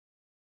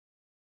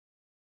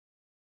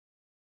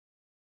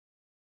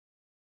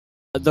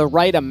the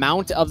right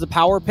amount of the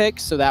power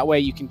picks, so that way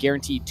you can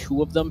guarantee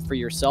 2 of them for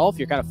yourself.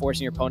 You're kind of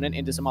forcing your opponent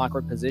into some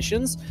awkward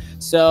positions.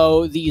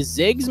 So the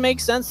Ziggs make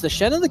sense. The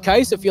Shen and the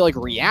Kai'Sa feel like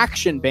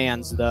reaction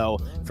bans, though,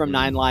 from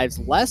 9 lives.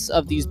 Less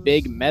of these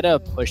big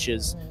meta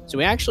pushes. So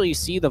we actually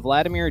see the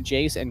Vladimir,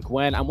 Jace, and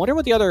Gwen. I'm wondering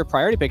what the other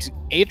priority picks.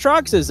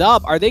 Aatrox is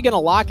up. Are they going to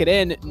lock it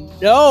in?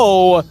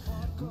 No.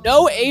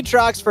 No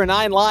Aatrox for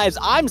 9 lives.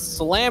 I'm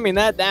slamming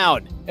that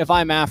down if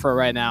I'm APHRO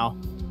right now.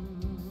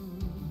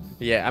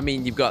 Yeah, I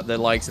mean, you've got the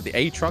likes of the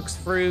Aatrox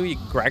through,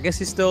 Gragas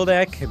is still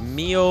there,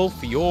 Camille,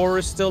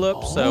 Fiora's still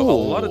up, so a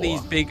lot of these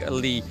big,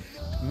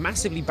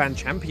 massively banned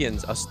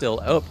champions are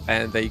still up,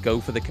 and they go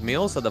for the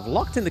Camille, so they've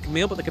locked in the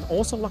Camille, but they can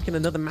also lock in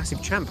another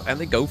massive champ, and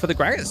they go for the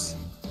Gragas.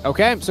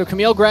 Okay, so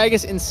Camille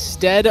Gragas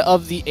instead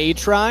of the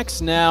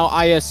Aatrox. Now,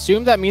 I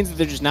assume that means that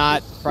they're just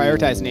not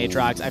prioritizing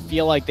Aatrox. I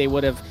feel like they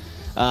would have,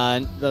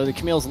 the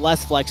Camille's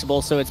less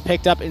flexible, so it's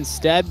picked up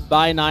instead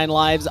by 9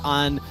 lives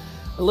on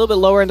a little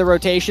bit lower in the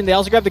rotation. They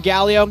also grab the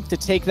Galio to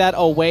take that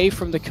away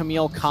from the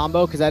Camille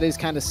combo, because that is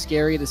kind of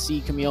scary to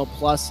see Camille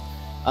plus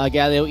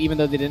Galio, even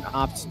though they didn't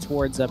opt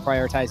towards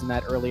prioritizing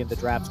that early in the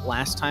draft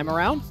last time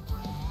around.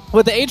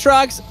 With the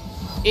Aatrox,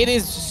 it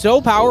is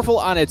so powerful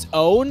on its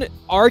own.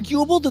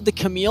 Arguable that the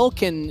Camille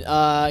can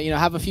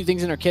have a few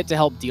things in her kit to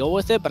help deal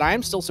with it, but I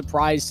am still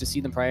surprised to see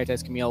them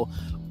prioritize Camille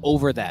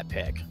over that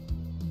pick.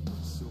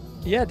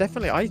 Yeah,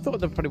 definitely. I thought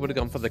they probably would have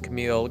gone for the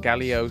Camille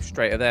Galio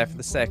straight there for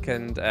the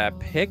second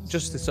pick,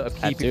 just to sort of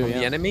keep it from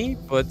the enemy.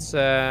 But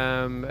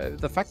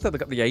the fact that they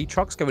got the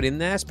Aatrox going in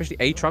there, especially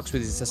Aatrox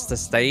with his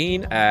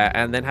sustain,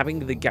 and then having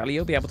the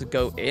Galio be able to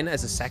go in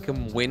as a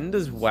second wind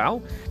as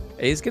well,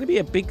 is going to be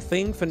a big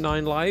thing for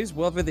 9 lives.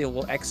 Whether they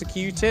will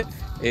execute it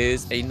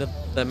is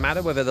another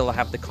matter, whether they'll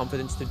have the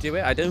confidence to do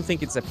it. I don't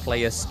think it's a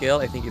player skill.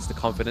 I think it's the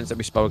confidence that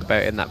we spoke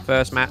about in that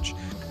first match.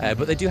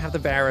 But they do have the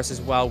Varus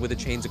as well with the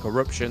Chains of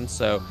Corruption,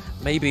 so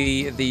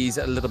maybe these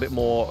a little bit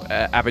more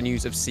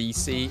avenues of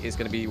CC is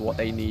going to be what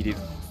they needed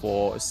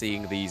for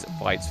seeing these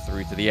fights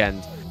through to the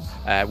end.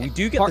 We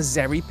do get the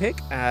Zeri pick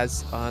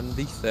as on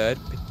the 3rd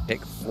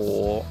pick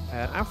for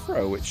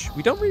APHRO, which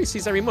we don't really see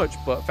Zeri much,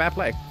 but fair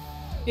play.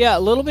 Yeah,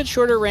 a little bit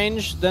shorter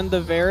range than the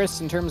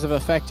Varus in terms of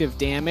effective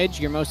damage.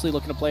 You're mostly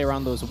looking to play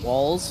around those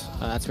walls.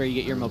 That's where you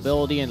get your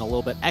mobility and a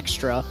little bit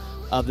extra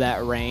of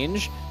that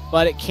range.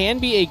 But it can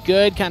be a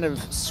good kind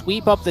of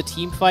sweep up the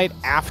team fight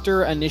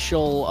after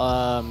initial,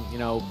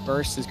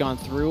 burst has gone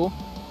through.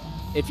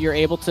 If you're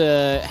able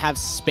to have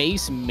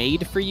space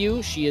made for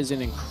you, she is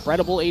an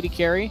incredible AD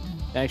carry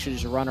to actually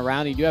just run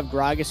around. You do have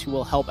Gragas who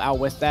will help out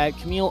with that.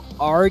 Camille,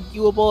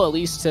 arguable, at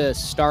least to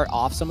start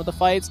off some of the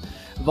fights.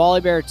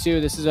 Volibear,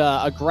 too. This is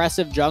an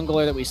aggressive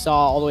jungler that we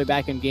saw all the way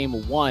back in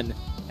game 1.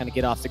 Kind of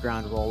get off the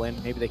ground, roll in.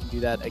 Maybe they can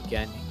do that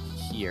again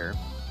here.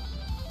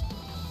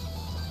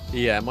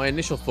 Yeah, my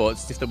initial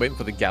thoughts, if they went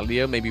for the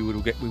Galio, maybe we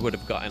would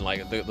have gotten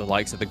like the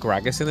likes of the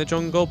Gragas in the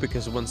jungle,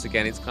 because once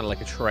again, it's kind of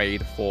like a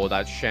trade for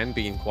that Shen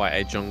being quite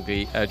a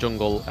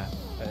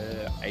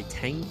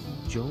tanky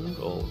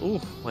jungle.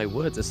 Ooh, my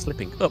words are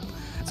slipping up.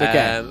 It's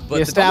okay. But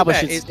the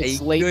establish it's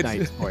late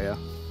night for you.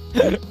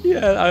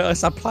 Yeah,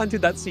 I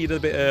planted that seed a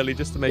bit early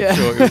just to make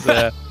sure it was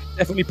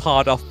definitely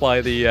parred off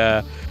by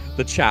the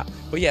chat.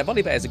 But yeah,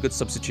 Volibear is a good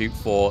substitute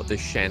for the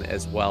Shen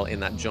as well in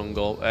that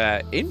jungle.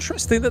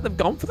 Interesting that they've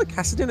gone for the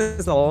Kassadin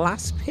as the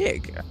last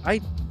pick. I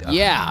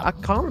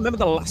can't remember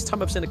the last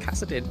time I've seen a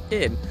Kassadin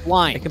in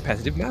a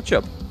competitive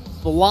matchup.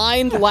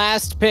 Blind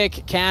last pick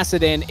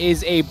Kassadin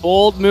is a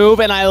bold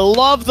move, and I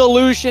love the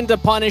Lucian to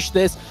punish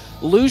this.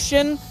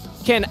 Lucian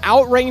can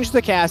outrange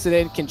the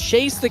Kassadin, can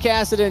chase the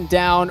Kassadin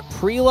down.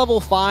 Pre-level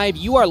 5,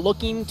 you are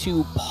looking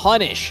to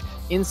punish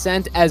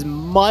Incent as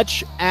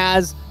much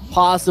as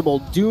possible.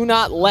 Do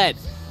not let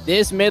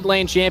this mid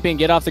lane champion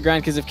get off the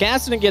ground, because if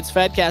Kassadin gets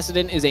fed,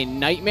 Kassadin is a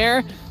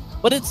nightmare,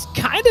 but it's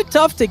kind of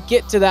tough to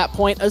get to that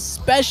point,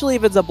 especially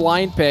if it's a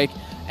blind pick.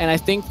 And I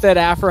think that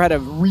APHRO had a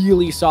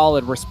really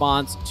solid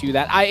response to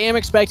that. I am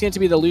expecting it to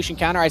be the Lucian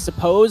counter. I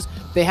suppose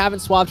they haven't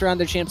swapped around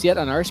their champs yet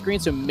on our screen,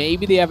 so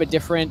maybe they have a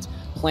different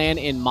plan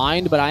in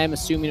mind, but I am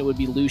assuming it would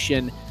be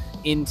Lucian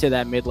into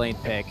that mid lane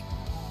pick.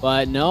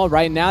 But no,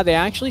 right now they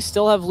actually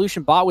still have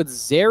Lucian bot with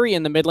Zeri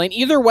in the mid lane.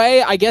 Either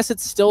way, I guess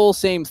it's still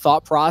same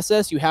thought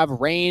process. You have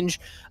range.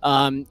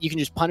 You can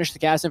just punish the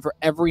Kassadin for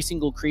every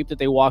single creep that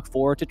they walk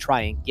forward to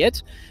try and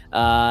get.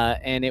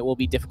 And it will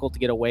be difficult to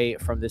get away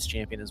from this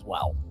champion as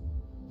well.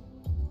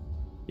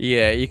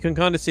 Yeah, you can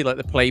kind of see like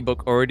the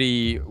playbook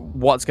already,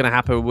 what's going to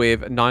happen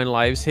with 9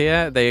 lives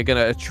here. They're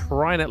going to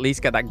try and at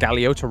least get that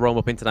Galio to roam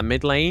up into the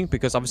mid lane,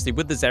 because obviously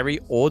with the Zeri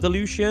or the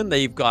Lucian,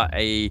 they've got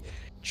a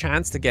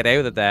chance to get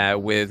out of there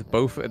with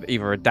both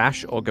either a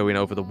dash or going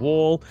over the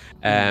wall.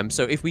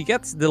 So if we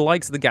get the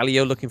likes of the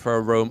Galio looking for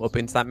a roam up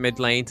into that mid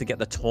lane to get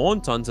the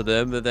taunt onto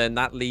them, then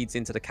that leads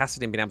into the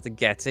Kassadin being able to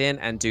get in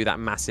and do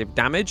that massive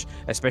damage,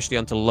 especially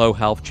onto low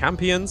health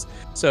champions.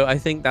 So I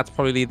think that's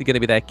probably going to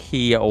be their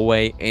key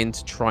way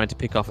into trying to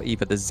pick off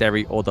either the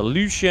Zeri or the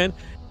Lucian.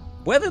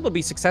 Whether they'll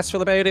be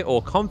successful about it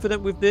or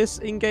confident with this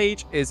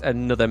engage is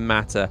another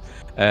matter,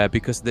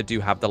 because they do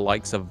have the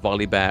likes of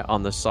Volibear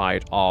on the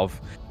side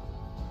of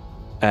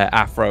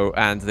APHRO,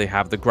 and they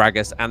have the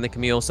Gragas and the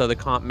Camille, so they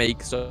can't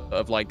make sort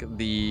of like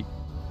the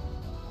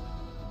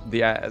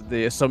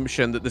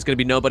assumption that there's going to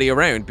be nobody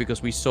around,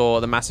 because we saw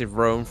the massive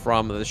roam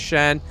from the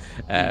Shen.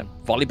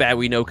 Volibear,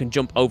 we know, can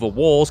jump over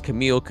walls.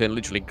 Camille can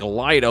literally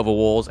glide over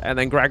walls, and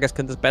then Gragas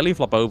can just belly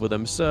flop over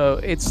them. So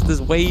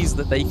there's ways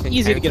that they can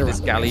easy to get this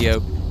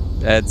Galio.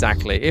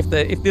 Exactly. If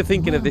they're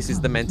thinking of this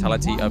as the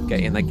mentality of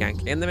getting the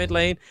gank in the mid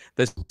lane,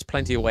 there's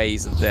plenty of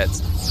ways that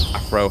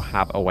APHRO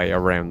have a way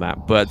around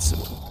that. But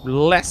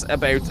less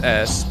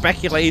about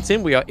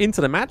speculating. We are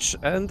into the match,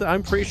 and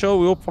I'm pretty sure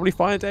we will probably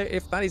find out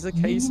if that is the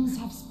case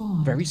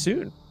very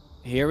soon.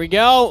 Here we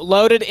go.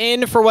 Loaded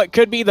in for what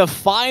could be the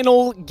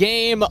final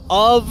game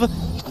of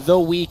the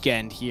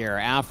weekend here.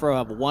 APHRO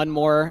have one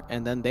more,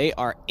 and then they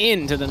are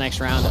into the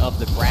next round of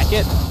the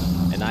bracket.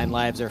 And 9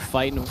 Lives are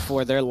fighting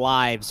for their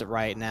lives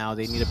right now.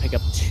 They need to pick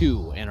up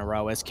 2 in a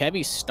row as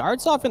Kevy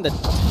starts off in the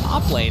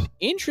top lane.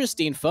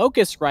 Interesting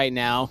focus right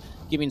now,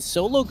 giving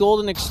solo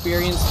golden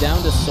experience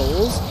down to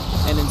Souls,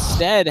 and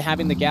instead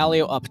having the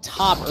Galio up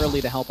top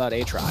early to help out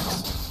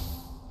Aatrox.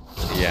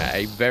 Yeah,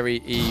 a very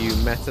EU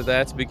meta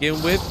there to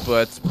begin with,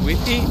 but we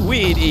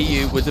in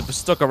EU would have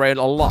stuck around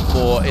a lot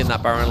more in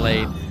that Baron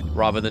lane,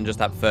 rather than just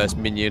that first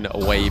minion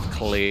wave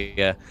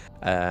clear.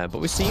 But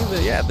we're seeing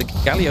that, yeah, the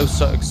Galio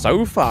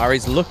so far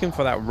is looking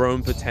for that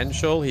roam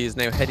potential. He is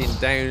now heading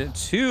down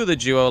to the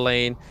duo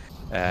lane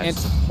and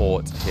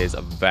support his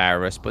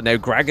Varus. But now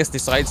Gragas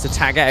decides to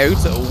tag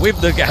out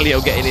with the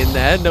Galio getting in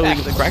there, knowing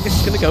that Gragas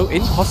is going to go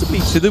in possibly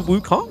to the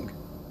Wukong.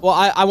 Well,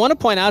 I want to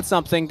point out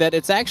something, that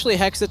it's actually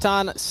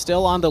Hexaton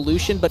still on the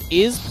Lucian, but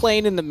is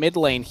playing in the mid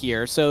lane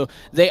here. So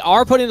they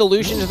are putting the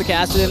Lucian to the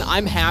Kassadin.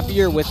 I'm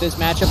happier with this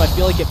matchup. I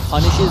feel like it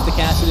punishes the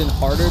Kassadin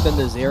harder than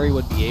the Zeri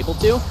would be able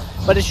to.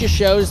 But it just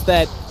shows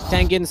that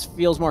Tengen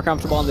feels more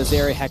comfortable on the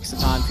Zeri,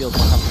 Hexaton feels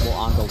more comfortable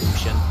on the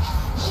Lucian.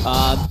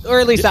 Or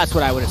at least that's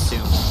what I would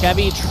assume.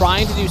 Kevy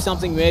trying to do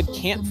something mid,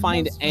 can't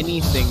find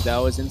anything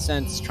though, as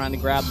Incense trying to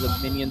grab the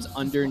minions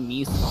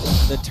underneath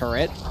the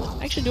turret.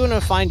 Actually doing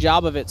a fine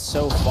job of it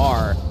so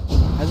far.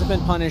 Hasn't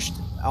been punished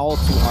all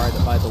too hard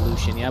by the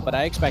Lucian yet, but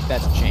I expect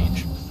that to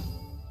change.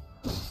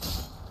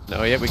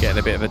 No, yeah, we're getting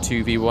a bit of a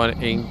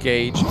 2v1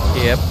 engage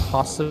here,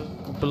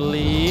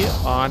 possibly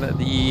on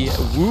the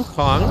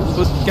Wukong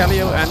with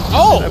Galio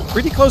and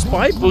pretty close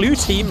by. Blue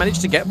team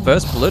managed to get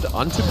first blood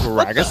onto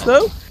Gragas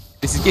though.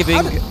 This is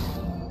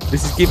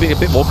giving a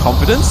bit more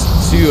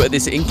confidence to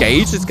this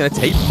engage that's going to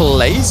take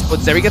place. But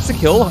Zeri gets a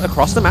kill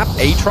across the map.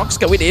 Aatrox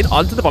going in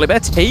onto the Volibear,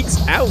 takes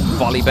out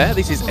Volibear.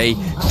 This is a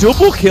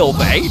double kill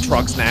for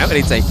Aatrox now, and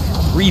it's a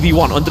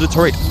 3v1 under the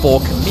turret for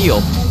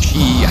Camille.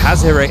 She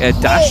has her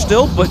dash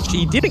still, but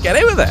she didn't get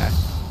over there.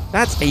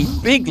 That's a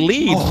big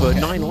lead for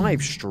 9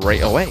 Lives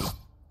straight away.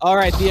 All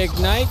right, the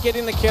Ignite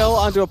getting the kill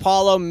onto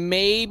Apollo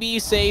maybe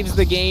saves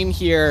the game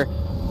here.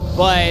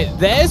 But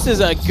this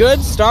is a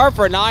good start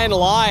for 9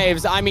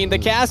 Lives. I mean, the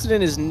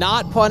Kassadin is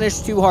not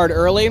punished too hard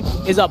early.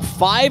 Is up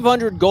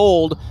 500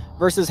 gold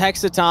versus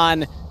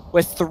Hexaton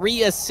with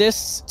 3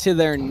 assists to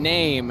their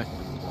name.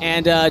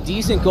 And a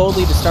decent gold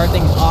lead to start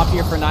things off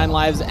here for 9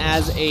 Lives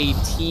as a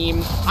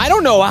team. I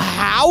don't know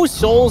how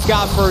Souls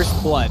got first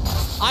blood.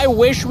 I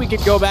wish we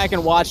could go back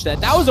and watch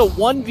that. That was a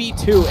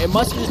 1v2. It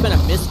must have just been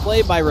a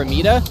misplay by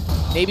Ramita.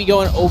 Maybe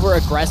going over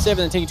aggressive and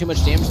then taking too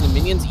much damage to the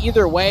minions.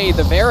 Either way,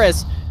 the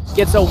Varus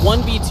gets a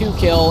 1v2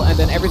 kill, and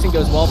then everything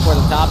goes well for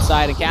the top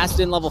side. And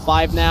Kassadin level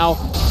 5 now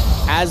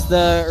has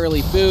the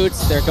early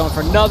boots. They're going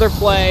for another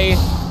play.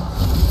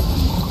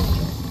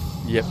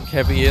 Yep,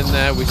 Kevy in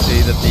there. We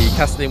see that the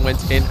Kassadin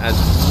went in as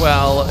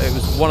well. It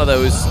was one of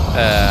those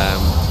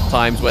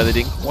times where they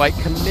didn't quite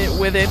commit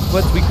with it,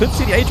 but we could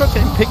see the Aatrox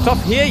getting picked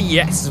off here.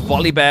 Yes,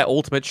 Volibear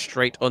ultimate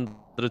straight under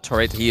the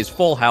turret. He is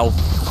full health.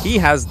 He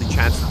has the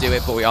chance to do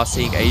it, but we are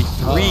seeing a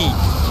 3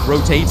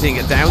 rotating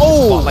down to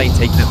spot lane,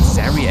 taking up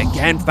Zeri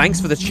again. Thanks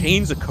for the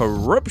chains of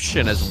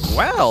corruption as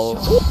well.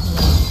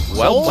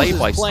 Well played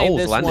by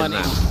Souls, landing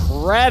that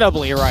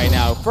incredibly right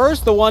now.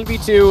 First the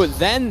 1v2,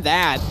 then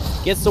that.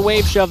 Gets the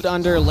wave shoved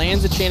under,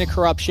 lands a chain of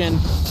corruption,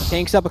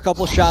 tanks up a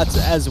couple shots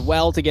as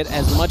well to get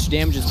as much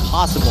damage as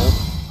possible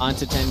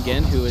onto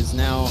Tengen, who is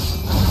now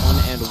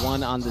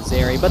 1-1 on the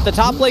Zeri. But the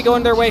top play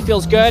going their way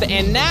feels good.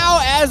 And now,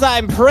 as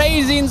I'm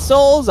praising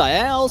Souls,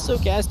 I also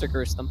caster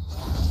curse them.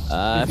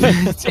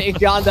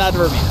 Take on that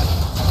Ramita.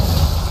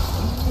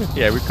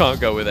 Yeah, we can't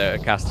go without a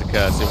caster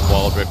curse in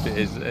Wild Rift.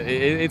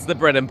 It's the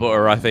bread and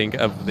butter, I think,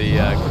 of the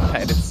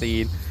competitive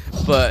scene.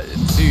 But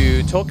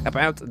to talk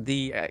about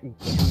the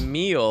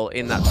Camille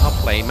in that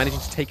top lane, managing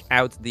to take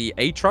out the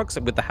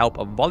Aatrox with the help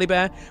of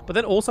Volibear, but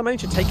then also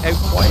managed to take out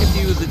quite a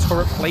few of the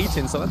turret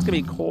plating, so that's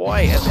going to be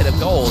quite a bit of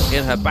gold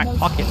in her back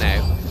pocket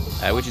now.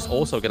 which is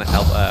also going to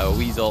help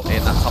Weasel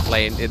in that top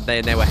lane.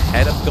 They're now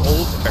ahead of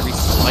gold, very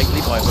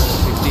slightly by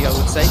 150, I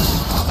would say,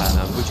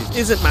 which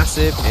isn't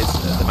massive.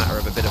 It's a matter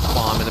of a bit of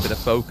farm and a bit of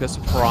focus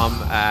from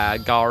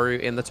Garu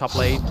in the top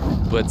lane,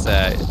 but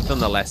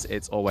nonetheless,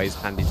 it's always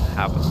handy to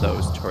have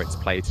those turrets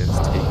plated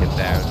to take it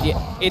down.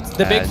 Yeah, it's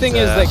the big thing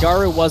is that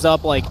Garu was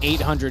up like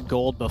 800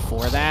 gold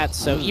before that,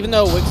 so even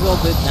though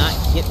Wixel did not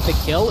get the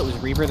kill, it was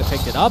Reaper that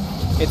picked it up.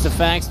 It's the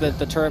fact that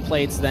the turret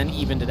plates then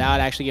evened it out,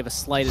 actually give a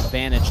slight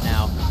advantage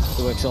now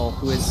to Wixel,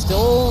 who is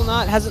still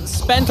hasn't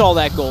spent all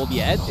that gold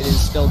yet. It is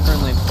still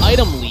currently an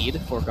item lead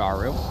for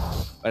Garu,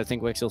 but I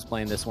think Wixel's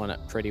playing this one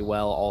pretty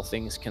well, all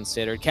things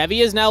considered.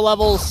 Kevi is now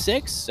level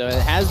 6, so it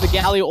has the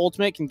Galio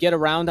ultimate, can get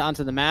around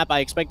onto the map. I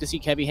expect to see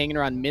Kevi hanging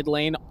around mid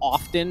lane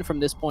often from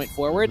this point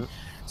forward.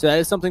 So that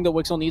is something that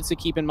Wixel needs to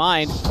keep in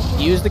mind.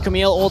 Use the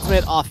Camille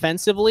ultimate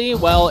offensively.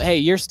 Well, hey,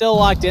 you're still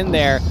locked in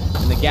there,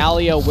 and the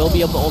Galio will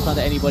be able to ult onto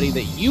anybody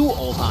that you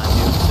ult onto.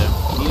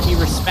 So you need to be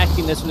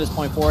respecting this from this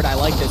point forward. I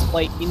like this.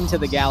 Play into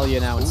the Galio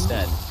now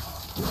instead.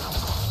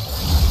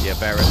 Yeah,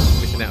 Barrett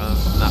missing out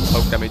on that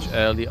poke damage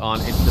early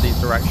on into the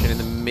interaction in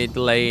the mid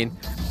lane.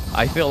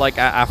 I feel like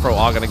APHRO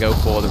are going to go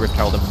for the Rift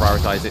Herald and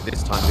prioritize it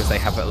this time because they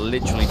have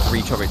literally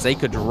 3 turrets. They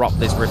could drop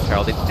this Rift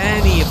Herald in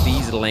any of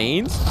these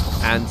lanes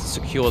and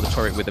secure the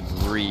turret with a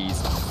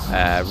breeze.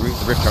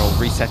 The Rift Herald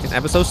resetting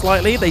ever so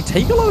slightly. They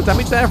take a lot of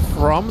damage there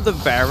from the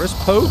Varus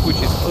poke, which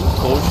is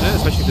unfortunate,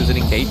 especially if there's an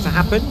engage to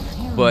happen.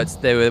 But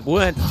they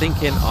weren't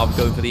thinking of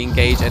going for the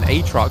engage, and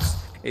APHRO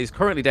is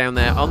currently down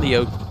there on the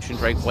Ocean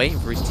Drake waiting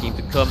for his team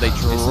to come. They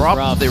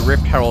drop the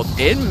Rift Herald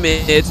in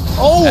mid.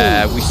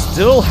 We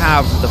still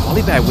have the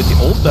Volibear with the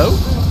ult though.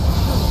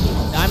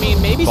 I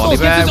mean, maybe Souls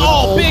gets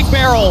his big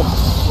barrel.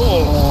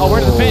 Oh, where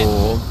did the pin?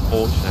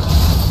 Unfortunate.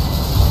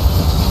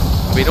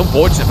 I mean,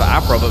 unfortunate for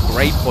APHRO, but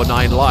great for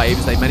 9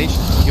 lives. They managed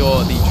to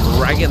secure the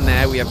dragon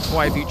there. We have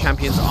quite a few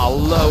champions are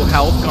low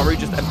health. Garu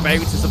just about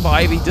to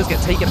survive. He does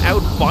get taken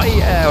out by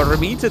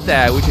Ramita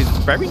there, which is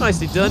very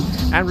nicely done.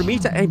 And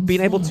Ramita ain't been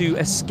able to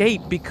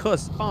escape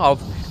because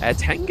of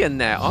Tengen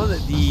there on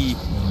the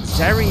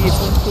Zeri.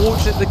 It's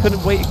unfortunate they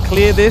couldn't wait to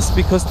clear this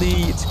because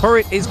the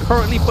turret is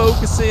currently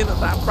focusing on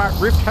that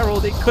Rift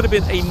Herald. It could have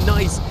been a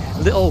nice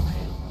little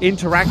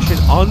interaction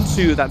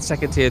onto that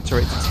second tier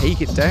turret to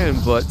take it down,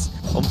 but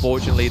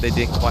unfortunately they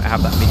didn't quite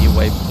have that minion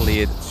wave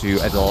cleared to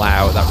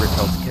allow that Rift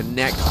Herald to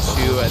connect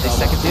to the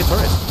second tier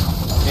turret.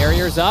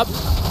 Barrier's up.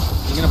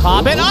 He's gonna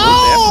pop it.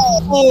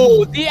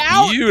 Oh, the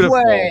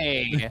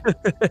Outplay.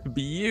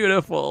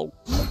 Beautiful.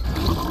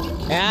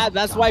 Yeah,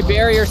 that's why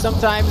Barrier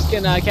sometimes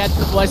can catch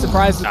people by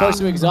surprise as opposed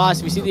to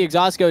Exhaust. If you see the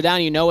Exhaust go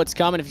down, you know what's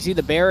coming. If you see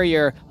the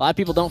Barrier, a lot of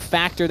people don't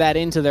factor that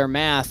into their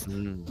math.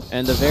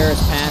 And the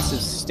Varus pass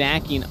is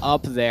stacking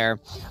up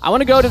there. I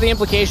want to go to the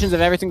implications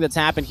of everything that's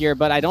happened here,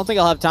 but I don't think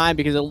I'll have time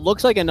because it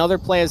looks like another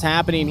play is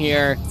happening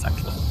here.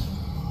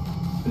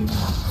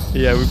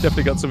 Yeah, we've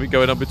definitely got something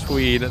going on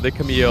between the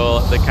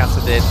Camille, the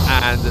Kassadin,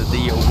 and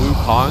the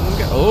Wukong.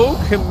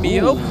 Oh,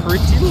 Camille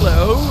pretty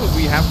low.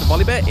 We have the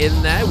Volibear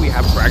in there. We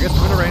have Gragas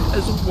coming around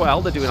as well.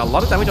 They're doing a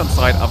lot of damage on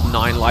side of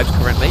 9 lives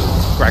currently.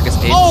 Gragas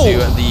into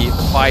the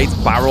fight.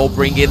 Barrel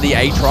bring in the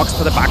Aatrox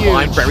to the back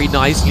line. Very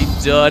nicely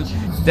done.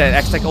 The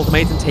X-Tech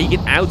ultimatum taking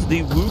out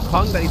the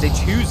Wukong. That is a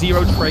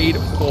 2-0 trade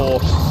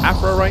for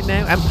APHRO right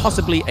now, and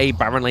possibly a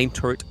Baron Lane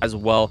turret as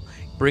well,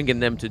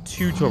 bringing them to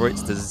 2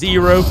 turrets to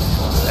 0.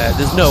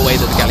 There's no way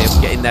that the Galio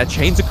can get in there.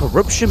 Chains of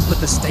Corruption, but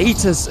the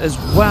status as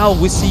well.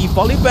 We see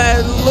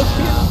Volibear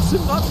looking to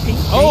not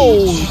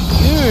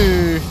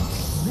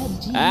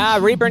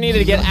engage. Reaper needed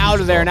to get out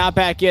of there, not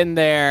back in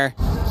there.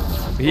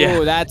 Yeah.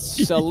 Ooh,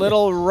 that's a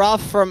little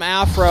rough from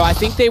APHRO. I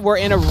think they were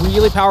in a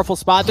really powerful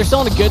spot. They're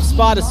still in a good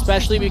spot,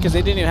 especially because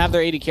they didn't even have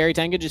their AD carry.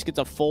 Tengen just gets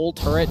a full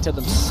turret to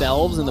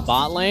themselves in the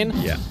bot lane.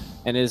 Yeah.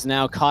 And is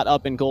now caught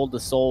up in gold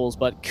to souls,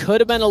 but could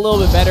have been a little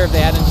bit better if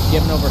they hadn't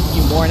given over a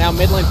few more. Now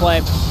mid lane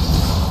play.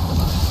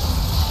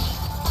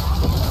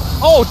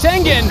 Oh,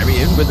 Tengen!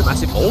 Very in with the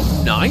massive ult.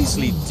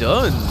 Nicely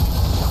done.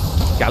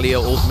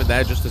 Galio ultimate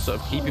there just to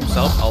sort of keep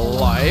himself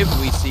alive.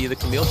 We see the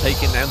Camille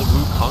taking down the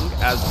Wukong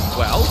as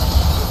well.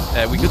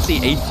 We could see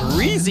a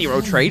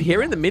 3-0 trade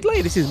here in the mid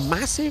lane. This is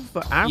massive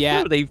for APHRO.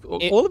 Yeah, they've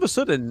all of a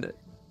sudden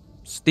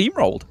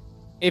steamrolled.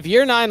 If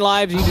you're 9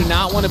 lives, you do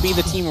not want to be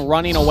the team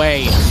running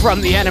away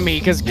from the enemy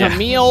because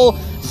Camille,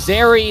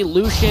 Zeri,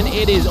 Lucian,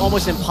 it is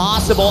almost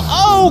impossible.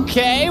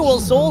 Okay, well,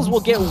 Souls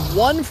will get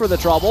 1 for the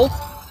trouble.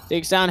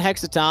 Takes down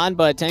Hexaton,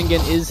 but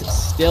Tengen is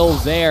still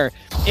there.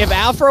 If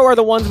APHRO are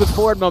the ones with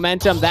forward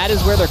momentum, that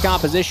is where their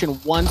composition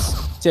wants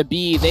to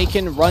be. They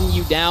can run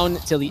you down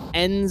to the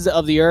ends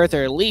of the earth,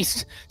 or at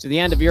least to the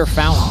end of your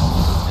fountain.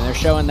 And they're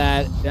showing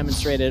that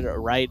demonstrated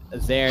right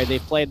there.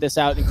 They've played this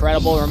out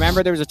incredible.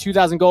 Remember, there was a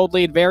 2,000 gold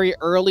lead very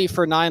early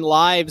for 9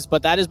 lives,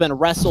 but that has been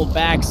wrestled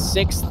back.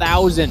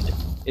 6,000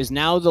 is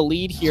now the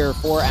lead here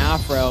for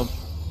APHRO.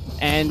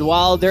 And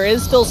while there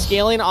is still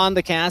scaling on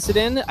the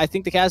Kassadin, I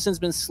think the Kassadin's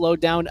been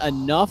slowed down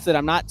enough that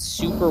I'm not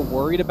super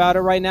worried about it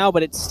right now,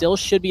 but it still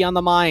should be on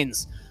the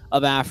minds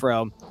of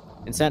APHRO.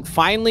 And Sent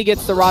finally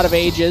gets the Rod of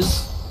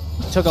Ages.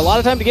 Took a lot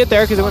of time to get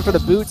there because they went for the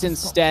boots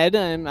instead.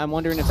 And I'm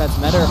wondering if that's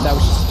meta or if that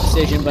was just a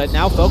decision. But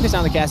now focus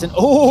on the Kassadin.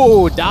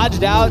 Oh,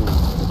 dodged out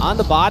on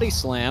the body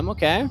slam.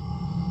 Okay.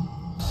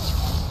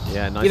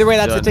 Yeah, nice. Either way,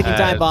 that's the ticking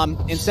time bomb.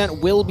 Incent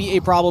will be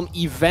a problem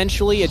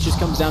eventually. It just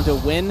comes down to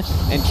win.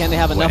 And can they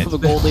have enough of a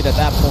gold lead at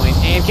that point?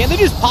 And can they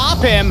just pop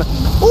him?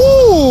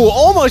 Ooh,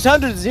 almost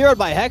 100-0'd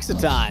by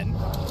Hexaton.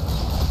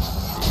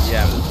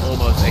 Yeah, it was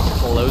almost a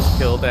close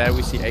kill there.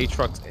 We see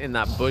Aatrox in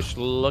that bush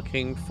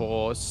looking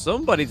for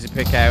somebody to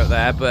pick out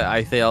there, but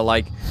I feel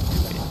like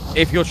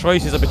if your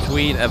choices are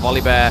between a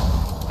Volibear,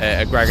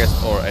 a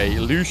Gragas, or a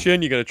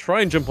Lucian, you're going to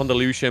try and jump on the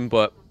Lucian,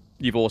 but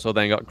you've also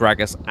then got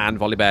Gragas and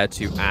Volibear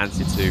to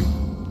answer to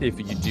if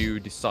you do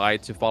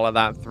decide to follow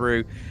that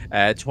through.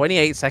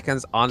 28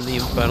 seconds on the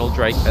Infernal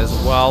Drake as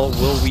well.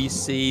 Will we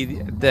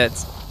see that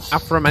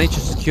APHRO managed to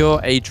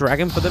secure a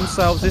dragon for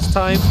themselves this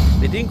time?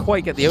 They didn't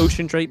quite get the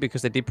Ocean Drake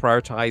because they did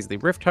prioritize the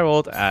Rift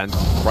Herald, and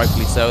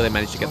rightfully so, they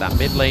managed to get that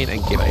mid lane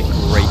and give it a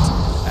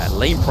great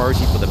lane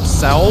priority for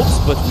themselves.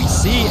 But we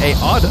see a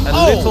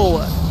little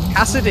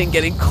Kassadin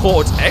getting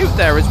caught out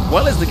there, as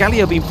well as the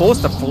Galio being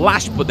forced to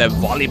flash, but then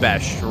Volibear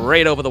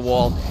straight over the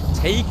wall,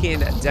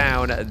 taking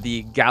down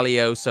the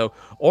Galio. So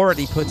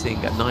already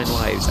putting 9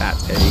 lives at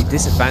a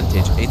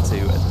disadvantage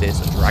into this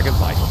dragon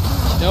fight.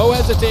 No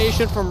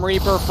hesitation from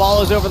Reaper,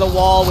 follows over the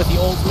wall with the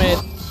ultimate,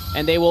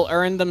 and they will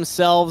earn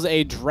themselves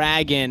a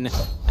dragon.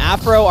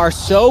 APHRO are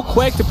so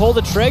quick to pull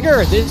the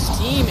trigger. This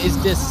team is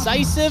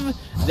decisive.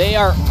 They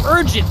are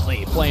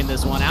urgently playing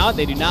this one out.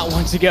 They do not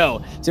want to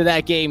go to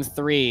that game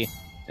 3.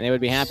 And they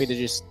would be happy to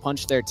just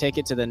punch their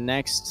ticket to the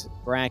next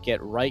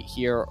bracket right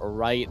here,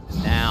 right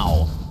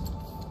now.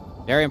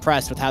 Very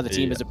impressed with how the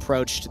team has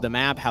approached the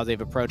map, how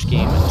they've approached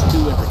game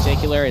 2 in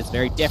particular. It's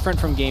very different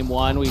from game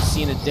 1. We've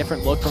seen a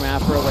different look from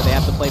APHRO where they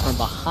have to play from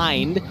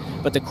behind,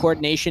 but the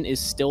coordination is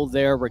still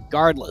there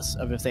regardless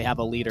of if they have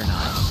a lead or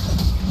not.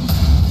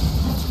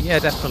 Yeah,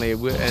 definitely.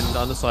 And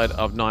on the side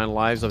of 9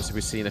 lives, obviously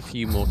we've seen a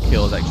few more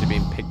kills actually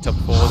being picked up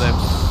for them.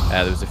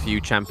 There was a few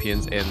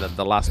champions in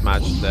the last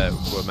match that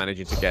were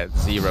managing to get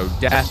 0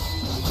 death.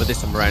 But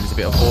this time around it's a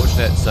bit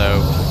unfortunate. So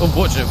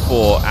unfortunate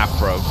for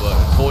APHRO,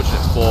 but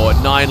unfortunate for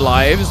 9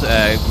 lives.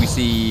 We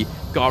see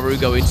Garu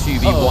going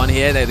 2v1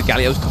 here. The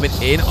Galio's coming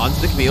in onto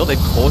the Camille. They've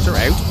caught her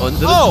out under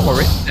the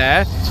turret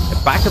there.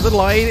 The back of the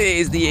line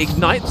is the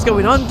Ignite that's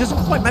going on.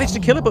 Doesn't quite manage to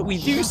kill her, but we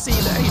do see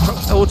that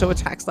Aatrox auto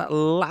attacks that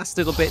last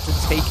little bit to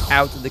take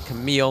out the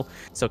Camille.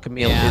 So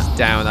Camille is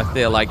down. I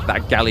feel like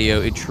that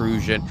Galio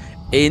intrusion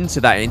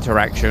into that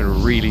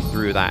interaction really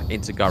threw that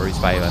into Garu's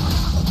favor.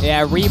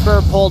 Yeah,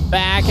 Reaper pulled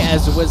back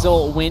as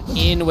Wizzle went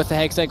in with the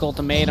Hextech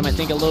ultimatum. I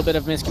think a little bit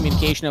of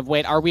miscommunication of,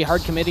 wait, are we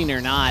hard committing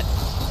or not?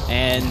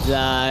 And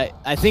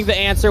I think the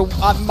answer,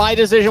 my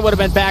decision would have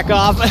been back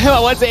off.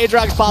 Once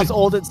Aatrox pops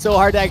ult, it's so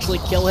hard to actually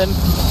kill him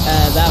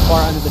that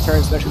far under the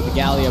turret, especially with the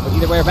Galio. But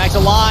either way, we're back to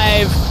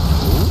live.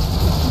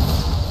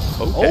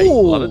 Okay, a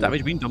lot of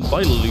damage being done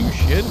by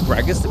Lucian.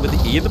 Gragas with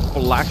the E and the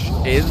flash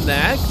in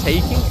there,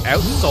 taking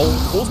out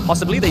Souls.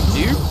 Possibly they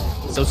do.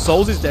 So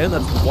Souls is down.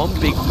 That's one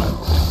big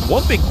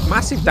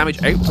massive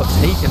damage output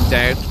taken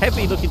down.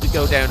 Heavy looking to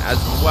go down as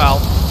well.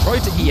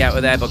 Tried to E out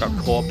of there, but got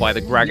caught by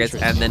the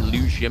Gragas, and then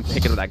Lucian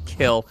picking up that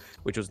kill,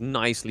 which was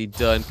nicely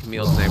done.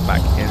 Camille's now back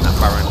in that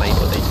Baron lane,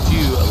 but they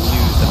do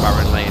lose the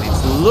Baron lane.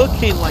 It's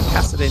looking like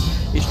Kassadin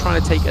is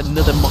trying to take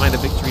another minor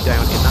victory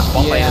down in that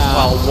bot lane as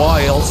well,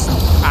 whilst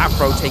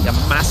APHRO take a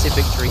massive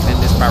victory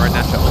in this Baron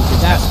Nashor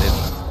uncontested.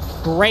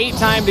 Great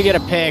time to get a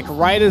pick,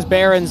 right as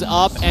Baron's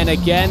up, and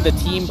again, the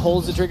team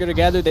pulls the trigger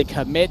together. They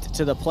commit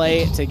to the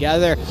play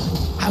together.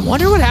 I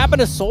wonder what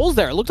happened to Souls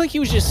there. It looked like he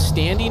was just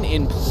standing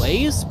in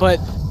place, but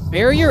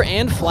Barrier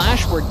and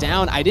Flash were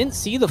down. I didn't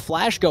see the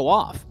Flash go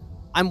off.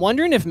 I'm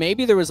wondering if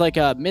maybe there was like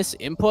a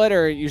misinput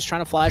or he was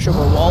trying to flash over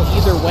a wall.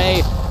 Either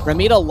way,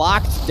 Ramita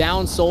locked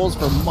down Souls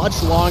for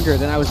much longer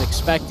than I was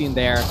expecting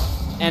there,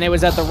 and it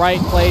was at the right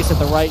place at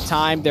the right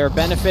time. They're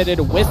benefited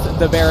with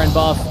the Baron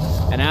buff.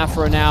 And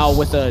APHRO now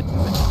with a,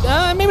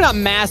 maybe not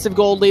massive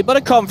gold lead, but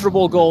a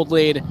comfortable gold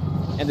lead.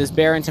 And this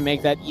Baron to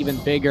make that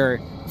even bigger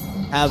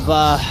have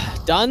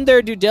done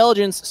their due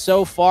diligence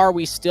so far.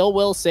 We still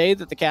will say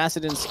that the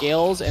Kassadin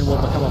scales and will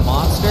become a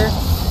monster.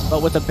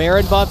 But with the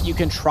Baron buff, you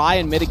can try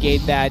and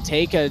mitigate that.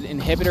 Take an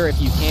inhibitor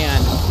if you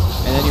can.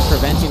 And then you're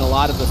preventing a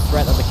lot of the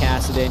threat of the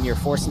Kassadin. You're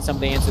forcing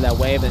somebody to answer that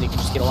wave, and you can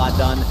just get a lot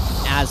done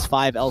as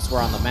 5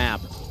 elsewhere on the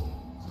map.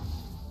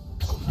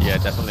 Yeah,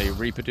 definitely.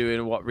 Reaper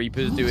doing what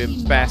Reaper's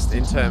doing best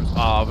in terms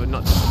of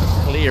not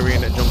just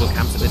clearing jungle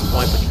camps at this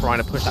point, but trying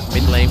to push that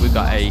mid lane. We've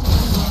got a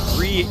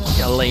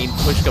 3-lane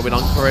push going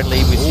on currently.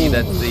 We see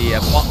that the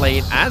bot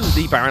lane and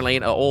the Baron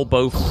lane are all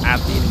both at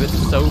the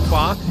inhibitor so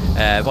far.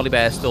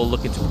 Volibear still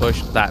looking to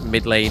push that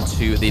mid lane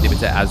to the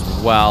inhibitor as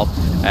well.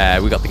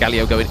 We got the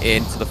Galio going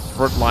into the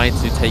front line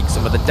to take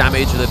some of the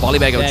damage. The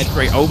Volibear going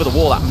straight over the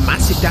wall. That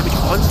massive damage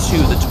onto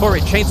the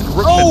turret. Chains of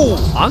Corruption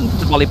onto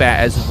the Volibear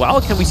as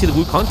well. Can we see the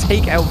Wukong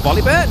take out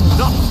Volibear?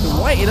 Not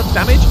quite enough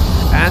damage.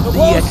 And the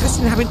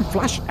Kassadin having to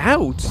flash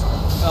out.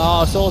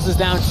 Oh, Souls is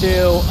down too.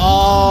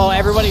 Oh,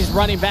 everybody's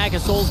running back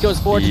as Souls goes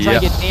forward to try to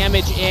get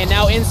damage in.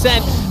 Now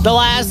Incent, the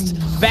last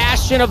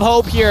bastion of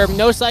hope here.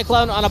 No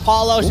Cyclone on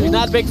Apollo, so he's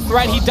not a big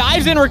threat. He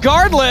dives in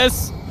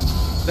regardless.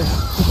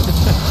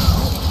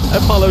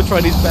 Apollo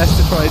tried his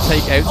best to try and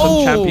take out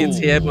some champions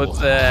here, but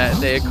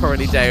they're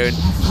currently down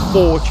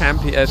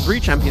 3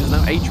 champions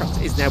now.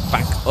 APHRO is now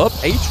back up.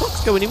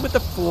 APHRO's going in with the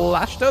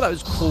flash though. That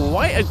was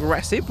quite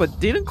aggressive, but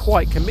didn't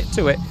quite commit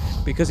to it,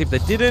 because if they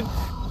didn't,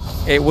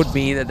 it would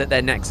mean that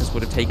their Nexus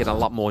would have taken a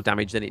lot more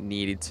damage than it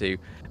needed to.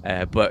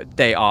 But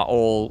they are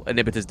all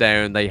inhibitors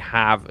down. They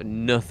have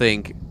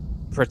nothing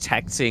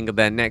protecting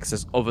their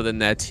Nexus other than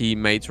their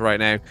teammates right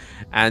now.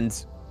 And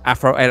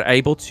APHRO are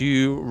able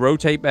to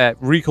rotate,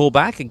 recall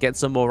back and get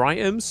some more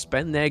items,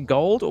 spend their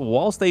gold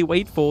whilst they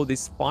wait for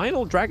this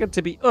final dragon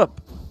to be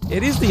up.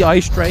 It is the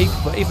Ice Drake,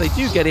 but if they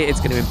do get it, it's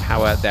going to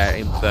empower their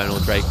Infernal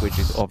Drake, which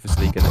is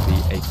obviously going to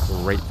be a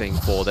great thing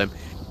for them.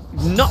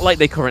 Not like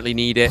they currently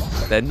need it.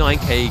 They're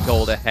 9k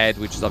gold ahead,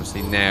 which is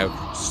obviously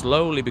now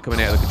slowly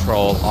becoming out of the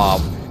control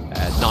of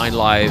 9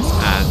 lives,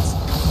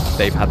 and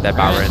they've had their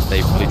Baron.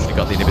 They've literally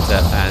got the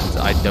inhibitor, and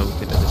I don't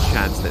think there's a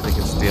chance that they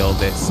can steal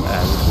this with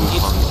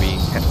Wukong being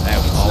kept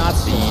out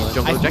of the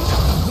jungle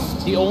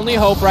objective. The only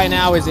hope right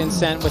now is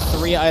Incent with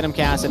 3-item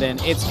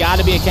Kassadin. It's got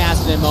to be a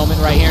Kassadin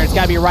moment right here. It's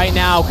got to be right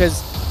now,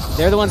 because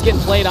they're the ones getting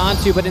played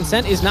onto, but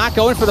Incent is not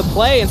going for the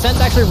play.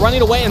 Incent's actually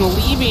running away and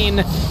leaving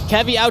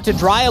Kevy out to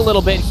dry a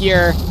little bit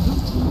here.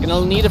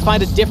 Gonna need to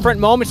find a different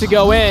moment to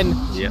go in.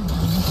 Yep.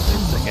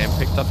 It's again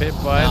picked up here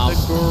by the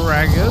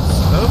Gragas.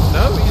 Oh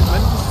no, he's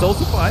meant to still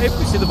survive.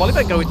 We see the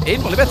Volibear going in.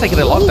 Volibear taking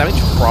a lot of damage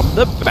from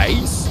the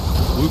base.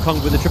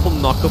 Wukong with a triple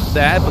knockup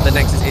there, but the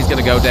Nexus is going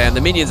to go down.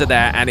 The minions are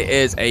there, and it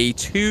is a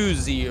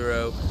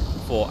 2-0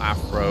 for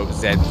APHRO.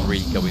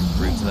 Z3 going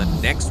through to the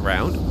next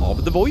round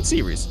of the Void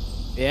Series.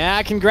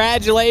 Yeah,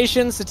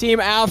 congratulations to Team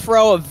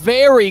APHRO. A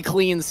very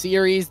clean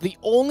series. The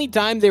only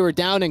time they were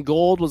down in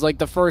gold was like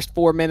the first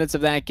 4 minutes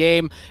of that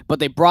game, but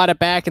they brought it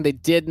back and they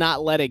did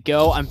not let it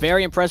go. I'm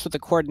very impressed with the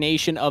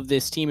coordination of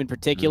this team in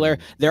particular.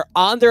 They're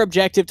on their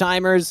objective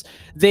timers.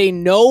 They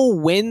know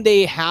when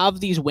they have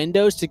these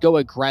windows to go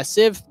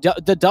aggressive.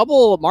 The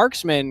double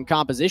marksman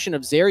composition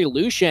of Zeri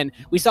Lucian,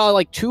 we saw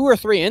like 2 or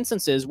 3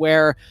 instances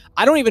where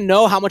I don't even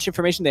know how much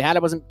information they had. I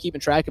wasn't keeping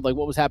track of like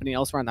what was happening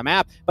elsewhere on the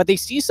map, but they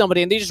see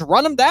somebody and they just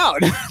run them down.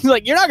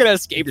 Like, you're not going to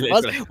escape from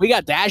us. We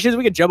got dashes,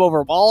 we can jump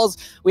over walls,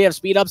 we have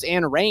speed ups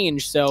and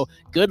range, so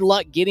good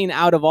luck getting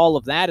out of all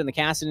of that, and the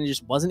Kassadin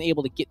just wasn't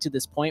able to get to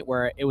this point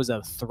where it was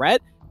a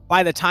threat.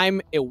 By the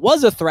time it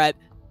was a threat,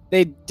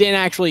 they didn't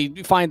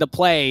actually find the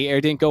play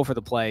or didn't go for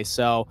the play.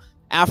 So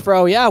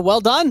APHRO, yeah,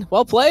 well done,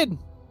 well played.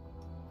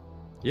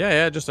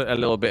 Yeah, just a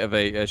little bit of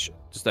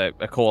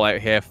a call out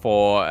here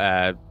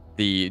for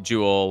the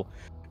dual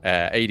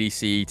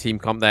ADC team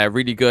comp there.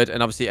 Really good.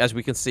 And obviously, as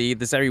we can see,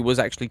 the Zeri was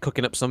actually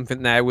cooking up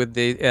something there with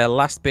the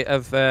last bit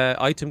of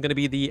item going to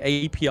be the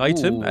AP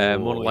item.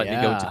 More than likely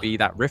going to be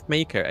that Rift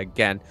Maker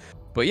again.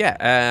 But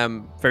yeah,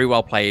 very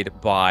well played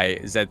by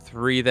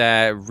Z3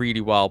 there.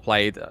 Really well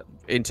played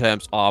in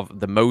terms of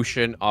the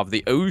motion of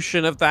the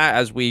ocean of that,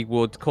 as we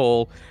would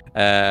call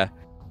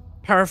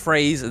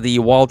paraphrase, the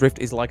Wild Rift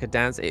is like a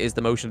dance. It is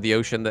the motion of the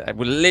ocean that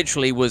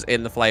literally was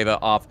in the flavor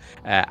of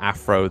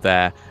APHRO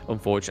there.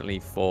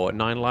 Unfortunately for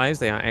 9 lives,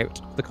 they are out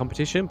of the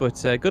competition,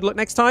 but good luck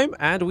next time.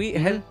 And we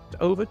head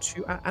over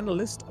to our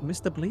analyst,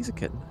 Mr.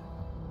 Blaziken.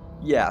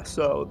 Yeah,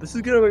 so this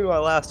is going to be my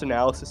last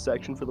analysis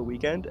section for the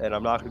weekend, and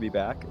I'm not going to be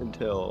back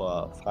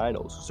until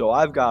finals. So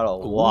I've got a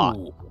lot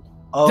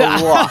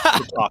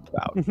to talk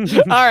about.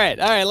 All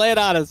right, lay it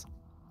on us.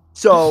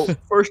 So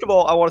first of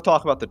all, I want to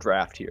talk about the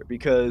draft here,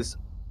 because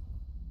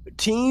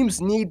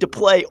teams need to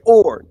play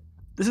Ornn.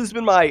 This has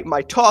been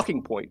my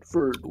talking point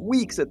for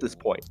weeks at this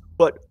point.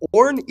 But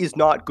Ornn is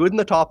not good in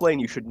the top lane.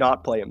 You should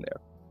not play him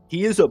there.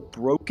 He is a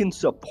broken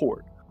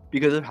support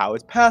because of how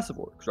his passive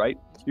works, right?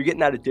 You're getting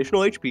that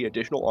additional HP,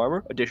 additional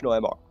armor, additional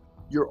MR.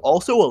 You're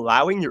also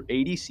allowing your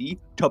ADC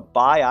to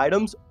buy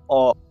items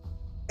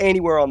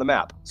anywhere on the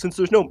map. Since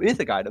there's no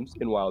mythic items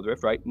in Wild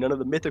Rift, right? None of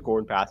the mythic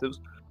Ornn passives.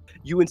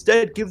 You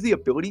instead give the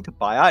ability to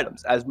buy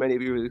items, as many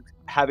of you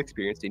have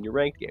experienced in your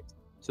ranked games.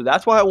 So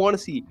that's why I want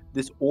to see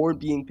this Ornn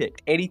being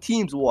picked. Any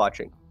teams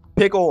watching,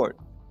 pick Ornn.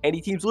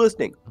 Any teams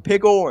listening,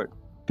 pick Ornn.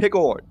 Pick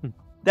Ornn.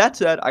 That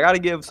said, I got to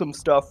give some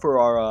stuff for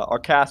our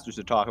casters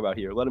to talk about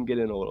here. Let them get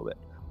in a little bit.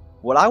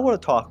 What I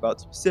want to talk about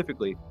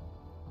specifically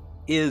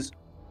is,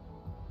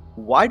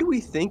 why do we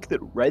think that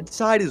red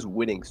side is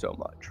winning so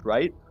much,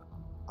 right?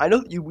 I know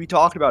that we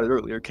talked about it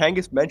earlier.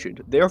 Kangas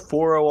mentioned they're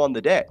 4-0 on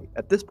the day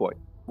at this point.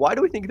 Why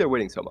do we think they're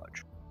winning so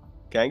much?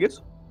 Kangas?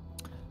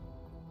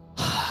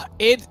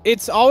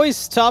 It's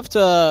always tough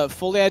to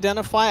fully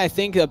identify. I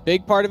think a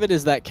big part of it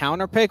is that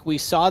counter pick. We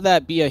saw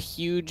that be a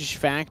huge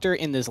factor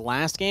in this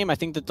last game. I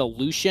think that the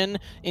Lucian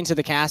into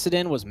the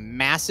Kassadin was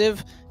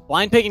massive.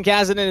 Blind picking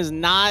Kassadin is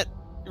not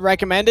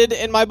recommended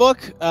in my book.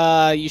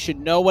 You should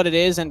know what it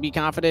is and be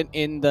confident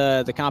in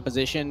the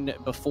composition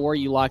before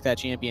you lock that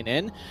champion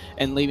in,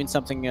 and leaving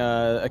something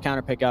a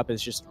counter pick up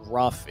is just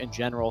rough in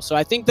general. So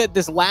I think that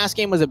this last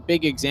game was a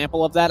big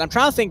example of that. I'm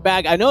trying to think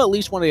back. I know at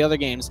least one of the other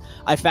games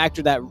I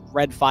factored that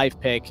red 5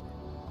 pick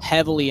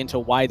heavily into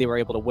why they were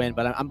able to win,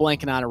 but I'm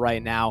blanking on it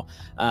right now.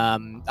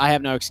 I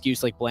have no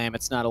excuse like Blam.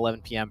 It's not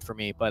 11 p.m. for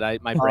me,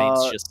 but my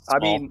brain's just small. I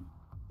mean,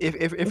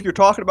 if you're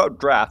talking about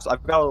drafts,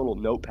 I've got a little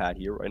notepad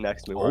here right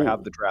next to me where I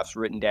have the drafts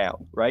written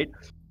down, right?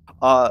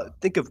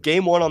 Think of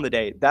game 1 on the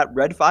day. That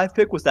red 5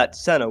 pick was that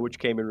Senna, which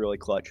came in really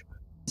clutch.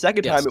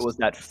 Second time it was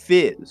that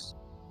Fizz.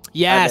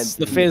 Yes,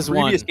 the Fizz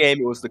one. Previous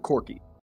game it was the Corki.